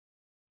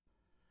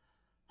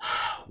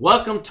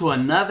Welcome to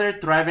another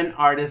Thriving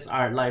Artist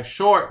Art Life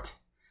Short.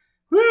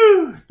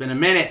 Woo! It's been a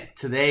minute.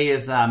 Today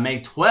is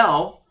May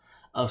 12th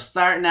of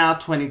Start Now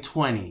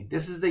 2020.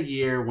 This is the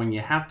year when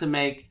you have to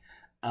make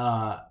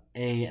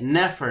an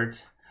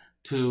effort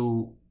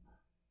to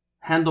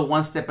handle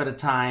one step at a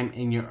time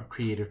in your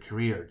creative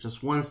career.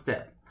 Just one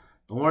step.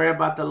 Don't worry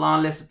about the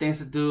long list of things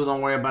to do.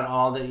 Don't worry about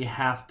all that you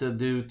have to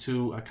do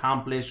to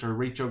accomplish or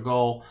reach your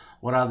goal.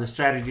 What are the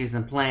strategies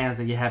and plans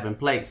that you have in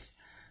place?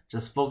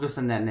 Just focus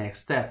on that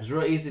next step. It's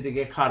real easy to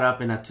get caught up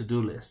in a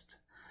to-do list.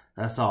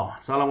 That's all.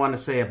 That's all I want to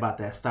say about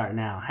that Start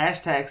Now.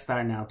 Hashtag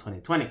Start Now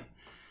 2020.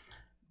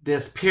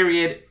 This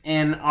period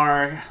in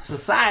our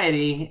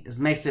society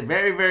makes it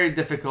very, very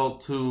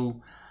difficult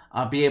to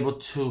be able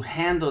to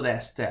handle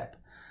that step.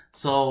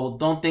 So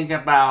don't think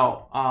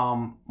about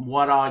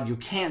what all you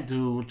can't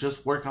do.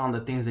 Just work on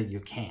the things that you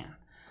can.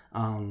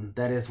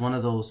 That is one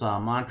of those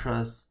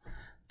mantras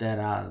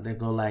that they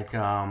go like,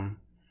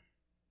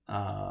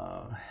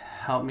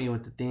 help me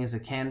with the things I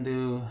can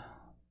do.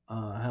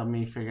 Help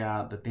me figure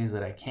out the things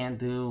that I can't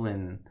do,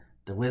 and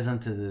the wisdom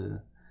to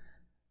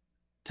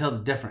tell the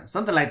difference.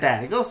 Something like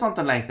that. It goes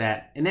something like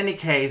that. In any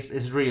case,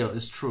 it's real.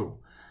 It's true.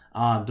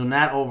 Do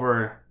not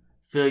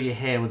fill your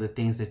head with the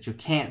things that you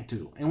can't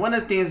do. And one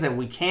of the things that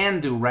we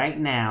can do right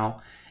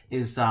now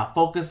is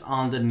focus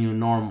on the new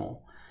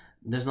normal.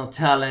 There's no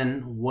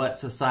telling what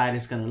society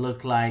is going to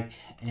look like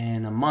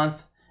in a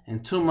month, in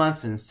 2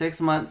 months, in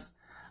 6 months.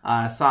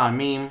 I saw a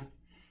meme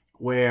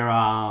where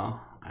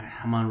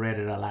I'm on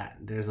Reddit a lot.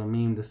 There's a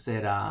meme that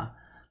said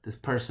this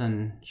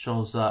person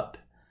shows up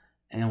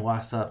and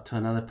walks up to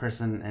another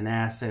person and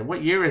asks,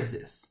 "What year is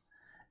this?"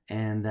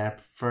 And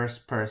that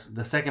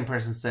the second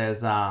person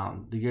says,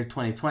 "The year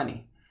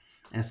 2020."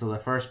 And so the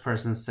first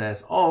person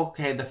says, "Oh,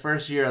 okay, the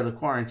first year of the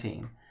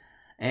quarantine."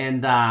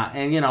 And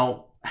you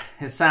know,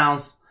 it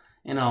sounds,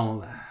 you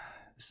know,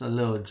 it's a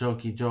little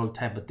jokey joke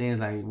type of thing.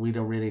 Like we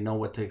don't really know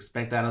what to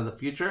expect out of the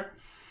future.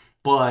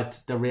 But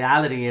the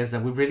reality is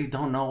that we really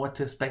don't know what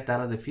to expect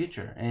out of the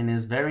future. And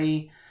it's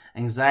very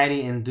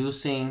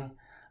anxiety-inducing,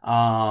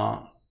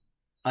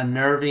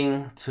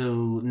 unnerving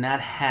to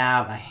not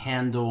have a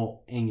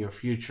handle in your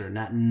future,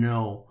 not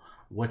know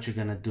what you're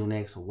going to do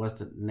next or what's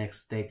the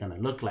next day going to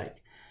look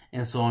like.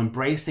 And so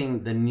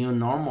embracing the new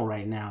normal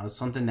right now is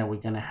something that we're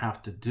going to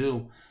have to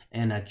do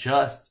and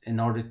adjust in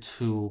order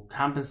to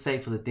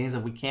compensate for the things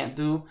that we can't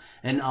do,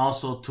 and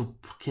also to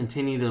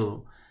continue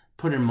to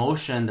put in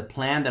motion the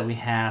plan that we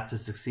have to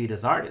succeed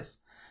as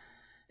artists.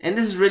 And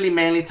this is really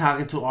mainly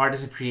talking to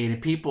artists and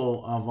creative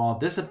people of all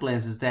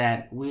disciplines, is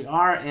that we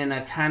are in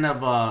a kind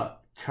of a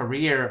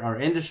career or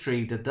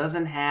industry that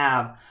doesn't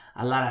have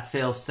a lot of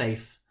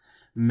fail-safe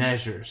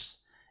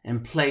measures in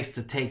place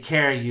to take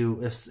care of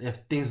you if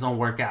things don't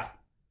work out.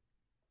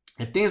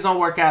 If things don't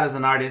work out as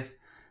an artist,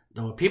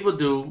 then what people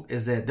do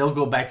is that they'll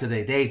go back to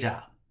their day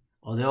job,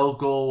 or they'll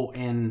go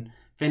and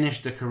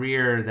finish the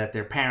career that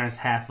their parents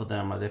have for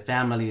them or their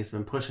family has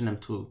been pushing them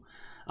to.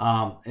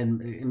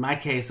 In my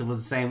case, it was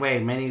the same way.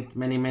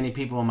 Many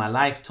people in my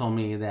life told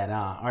me that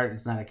art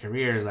is not a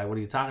career. It's like, what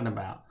are you talking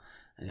about?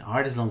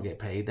 Artists don't get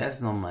paid. That's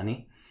no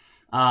money.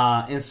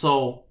 And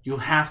so you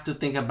have to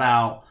think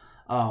about,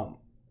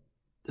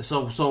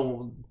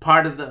 so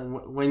part of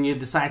when you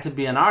decide to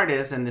be an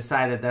artist and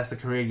decide that that's the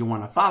career you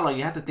want to follow,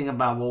 you have to think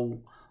about,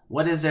 well,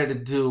 what is there to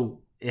do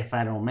if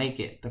I don't make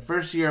it? The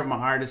first year of my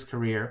artist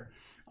career,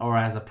 or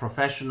as a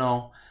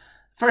professional,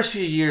 first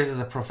few years as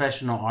a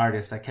professional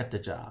artist, I kept a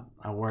job.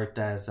 I worked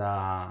at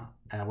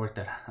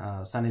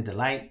Sunny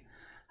Delight,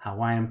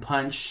 Hawaiian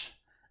Punch,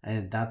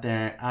 and out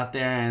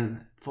there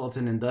in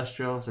Fulton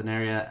Industrial. It's an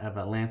area of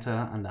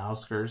Atlanta on the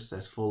outskirts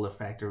that's full of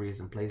factories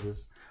and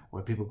places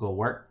where people go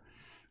work.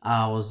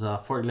 I was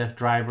a forklift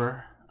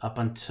driver up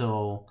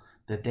until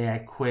the day I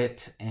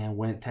quit and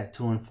went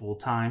tattooing full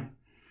time.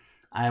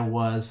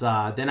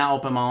 Then I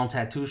opened my own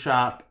tattoo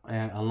shop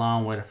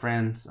along with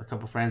a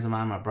couple friends of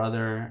mine, my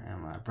brother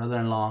and my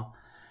brother-in-law.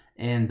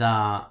 And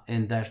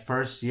in that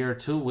first year or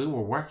two, we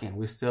were working.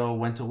 We still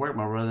went to work,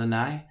 my brother and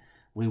I.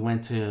 We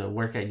went to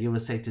work at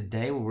USA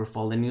Today. We were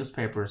folding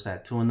newspapers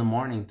at 2 in the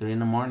morning, 3 in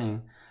the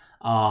morning,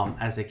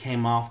 as they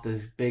came off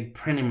these big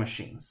printing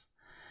machines.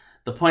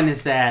 The point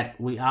is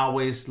that we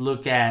always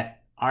look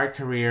at our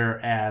career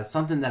as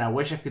something that I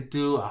wish I could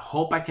do. I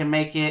hope I can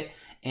make it.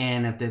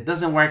 And if it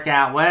doesn't work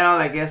out, well,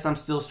 I guess I'm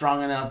still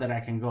strong enough that I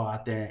can go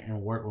out there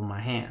and work with my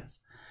hands,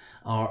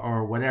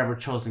 or whatever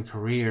chosen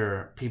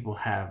career people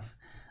have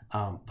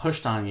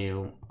pushed on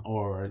you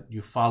or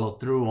you follow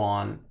through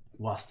on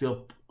while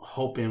still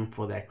hoping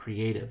for that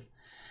creative.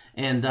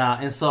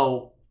 And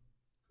so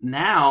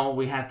now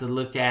we have to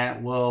look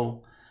at,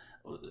 well,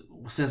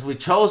 since we've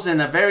chosen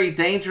a very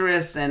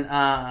dangerous and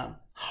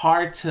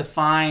hard to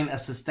find a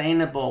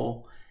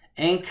sustainable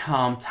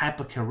income type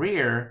of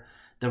career,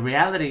 the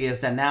reality is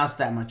that now it's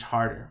that much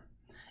harder.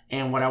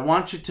 And what I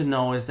want you to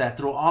know is that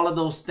through all of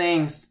those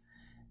things,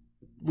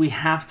 we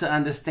have to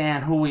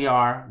understand who we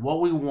are,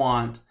 what we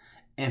want,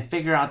 and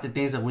figure out the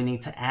things that we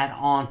need to add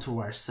on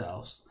to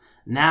ourselves.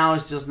 Now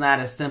it's just not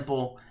as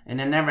simple,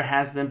 and it never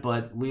has been.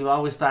 But we've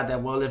always thought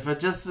that, well, if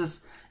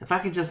I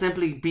can just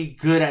simply be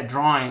good at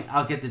drawing,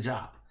 I'll get the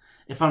job.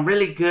 If I'm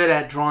really good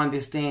at drawing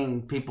this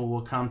thing, people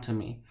will come to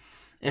me.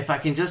 If I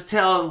can just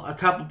tell a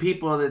couple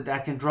people that I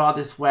can draw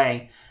this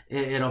way,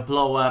 it'll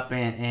blow up,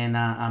 and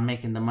I'm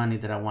making the money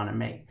that I want to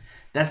make.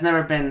 That's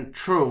never been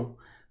true,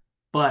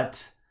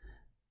 but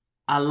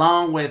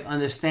along with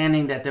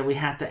understanding that we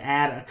have to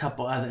add a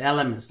couple other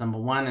elements. Number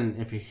one,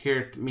 and if you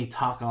hear me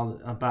talk all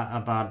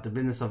about the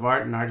business of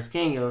art and Art is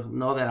King, you'll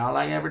know that all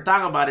I ever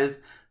talk about is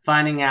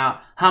finding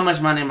out how much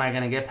money am I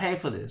going to get paid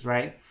for this,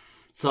 right?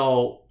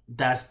 So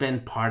that's been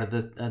part of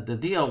the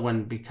deal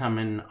when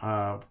becoming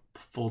a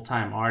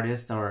full-time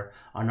artist or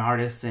an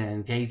artist and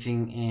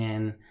engaging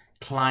in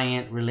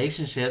client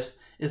relationships,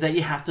 is that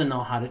you have to know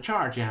how to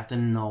charge. You have to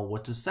know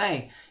what to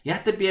say. You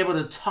have to be able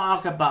to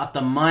talk about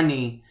the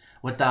money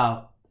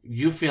without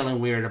you feeling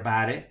weird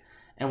about it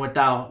and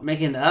without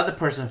making the other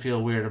person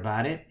feel weird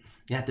about it.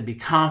 You have to be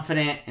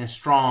confident and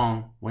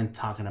strong when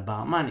talking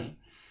about money.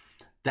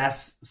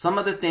 That's some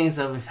of the things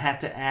that we've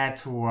had to add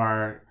to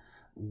our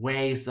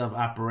ways of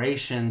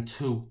operation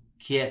to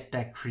get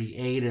that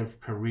creative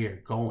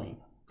career going,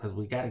 because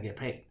we got to get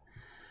paid.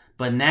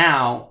 But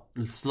now,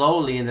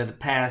 slowly, in the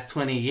past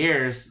 20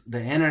 years,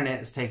 the internet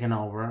has taken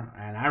over.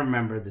 And I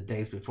remember the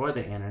days before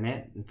the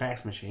internet and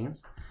fax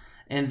machines.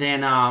 And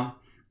then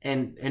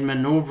and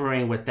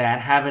maneuvering with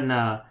that, having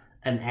an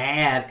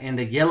ad in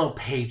the yellow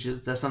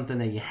pages, that's something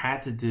that you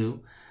had to do.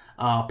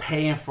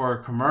 Paying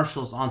for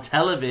commercials on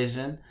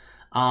television,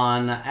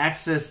 on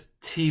access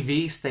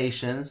TV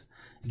stations,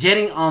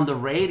 getting on the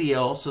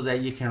radio so that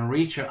you can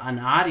reach an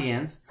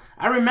audience.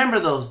 I remember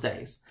those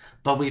days.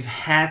 But we've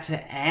had to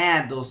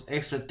add those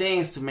extra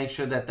things to make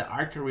sure that the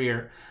art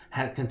career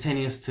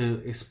continues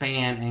to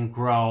expand and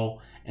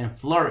grow and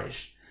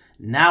flourish.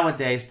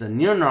 Nowadays, the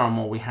new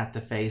normal we have to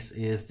face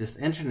is this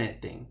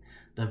internet thing,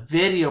 the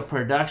video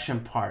production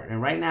part.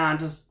 And right now, I'm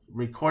just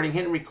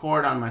hitting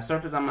record on my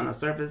Surface. I'm on a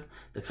Surface.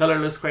 The color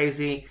looks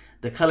crazy.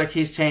 The color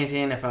keeps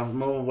changing if I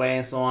move away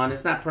and so on.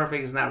 It's not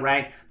perfect. It's not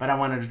right. But I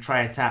wanted to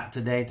try it out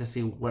today to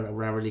see what I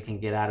really can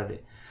get out of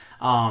it.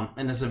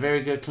 And it's a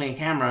very good, clean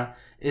camera.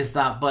 It's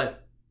not,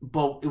 but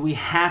we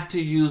have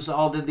to use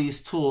all of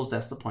these tools.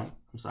 That's the point.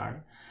 I'm sorry.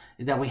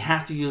 That we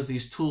have to use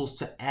these tools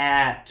to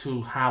add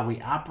to how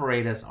we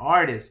operate as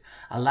artists.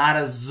 A lot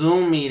of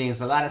Zoom meetings,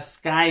 a lot of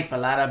Skype, a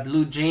lot of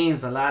Blue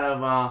Jeans, a lot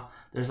of,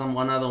 there's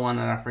one other one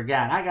that I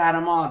forgot. I got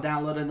them all,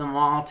 downloaded them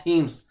all,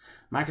 Teams,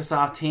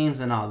 Microsoft Teams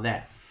and all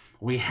that.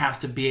 We have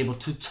to be able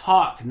to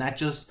talk, not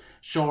just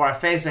show our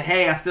face and,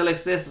 hey, I still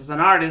exist as an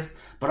artist,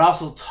 but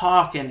also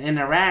talk and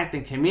interact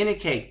and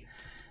communicate.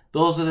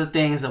 Those are the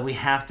things that we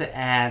have to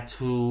add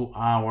to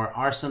our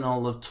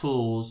arsenal of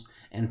tools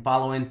and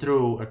following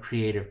through a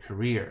creative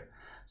career.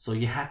 So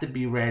you have to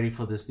be ready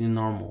for this new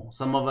normal.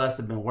 Some of us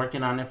have been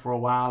working on it for a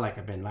while, like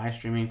I've been live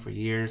streaming for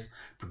years,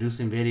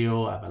 producing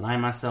video. I've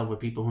aligned myself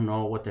with people who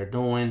know what they're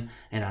doing,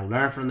 and I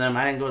learned from them.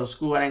 I didn't go to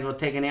school. I didn't go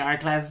take any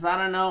art classes. I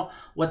don't know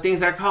what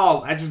things are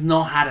called. I just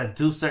know how to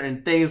do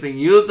certain things and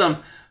use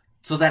them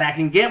so that I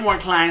can get more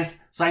clients,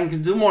 so I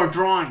can do more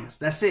drawings.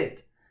 That's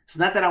it. It's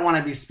not that I want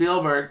to be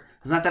Spielberg.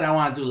 It's not that I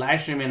want to do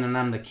live streaming and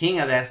I'm the king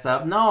of that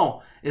stuff.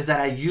 No, it's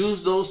that I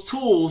use those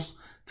tools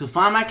to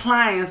find my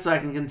clients so I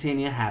can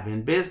continue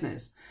having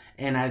business.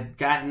 And I've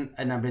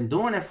been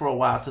doing it for a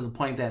while, to the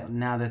point that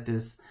now that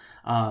this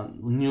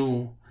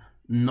new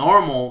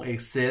normal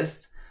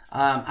exists,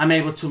 I'm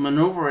able to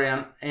maneuver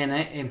in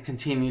it and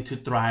continue to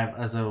thrive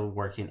as a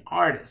working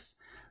artist.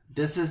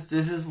 This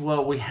is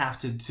what we have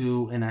to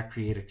do in our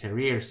creative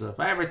career. So if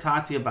I ever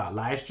talk to you about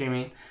live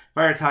streaming, if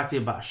I ever talk to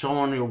you about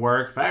showing your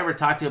work, if I ever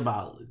talk to you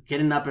about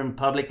getting up in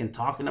public and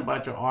talking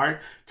about your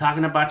art,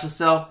 talking about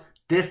yourself,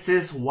 this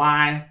is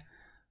why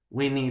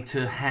we need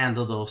to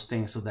handle those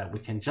things, so that we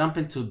can jump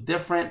into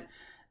different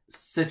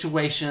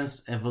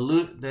situations,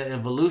 the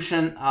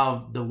evolution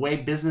of the way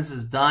business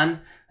is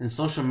done and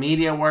social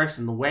media works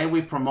and the way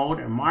we promote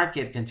and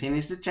market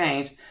continues to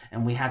change,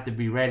 and we have to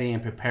be ready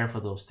and prepare for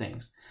those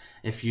things.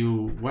 If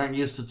you weren't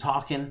used to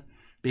talking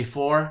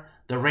before,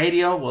 the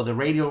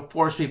radio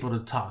forced people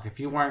to talk. If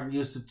you weren't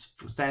used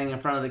to standing in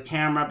front of the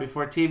camera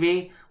before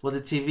TV, well,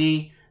 the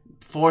TV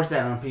forced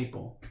that on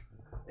people.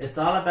 It's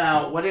all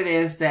about what it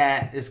is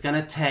that it's going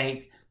to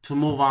take to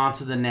move on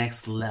to the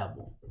next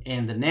level.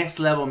 And the next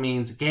level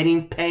means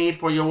getting paid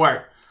for your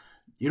work.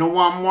 You don't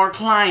want more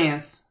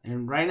clients.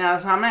 And right now,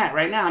 that's how I'm at.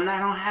 Right now, I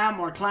don't have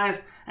more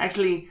clients. I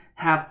actually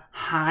have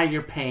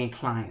higher paying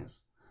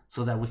clients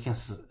so that we can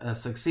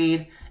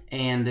succeed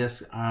in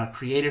this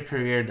creative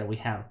career that we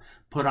have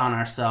put on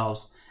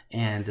ourselves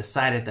and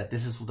decided that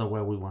this is the way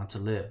we want to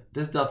live.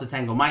 This is Delta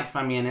Tango Mike.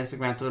 Find me on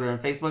Instagram, Twitter,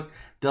 and Facebook.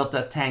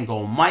 Delta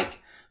Tango Mike.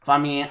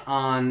 Find me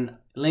on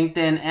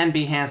LinkedIn and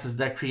Behance as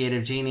The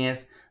Creative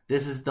Genius.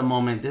 This is the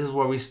moment. This is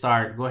where we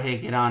start. Go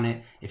ahead, get on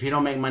it. If you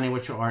don't make money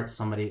with your art,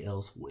 somebody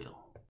else will.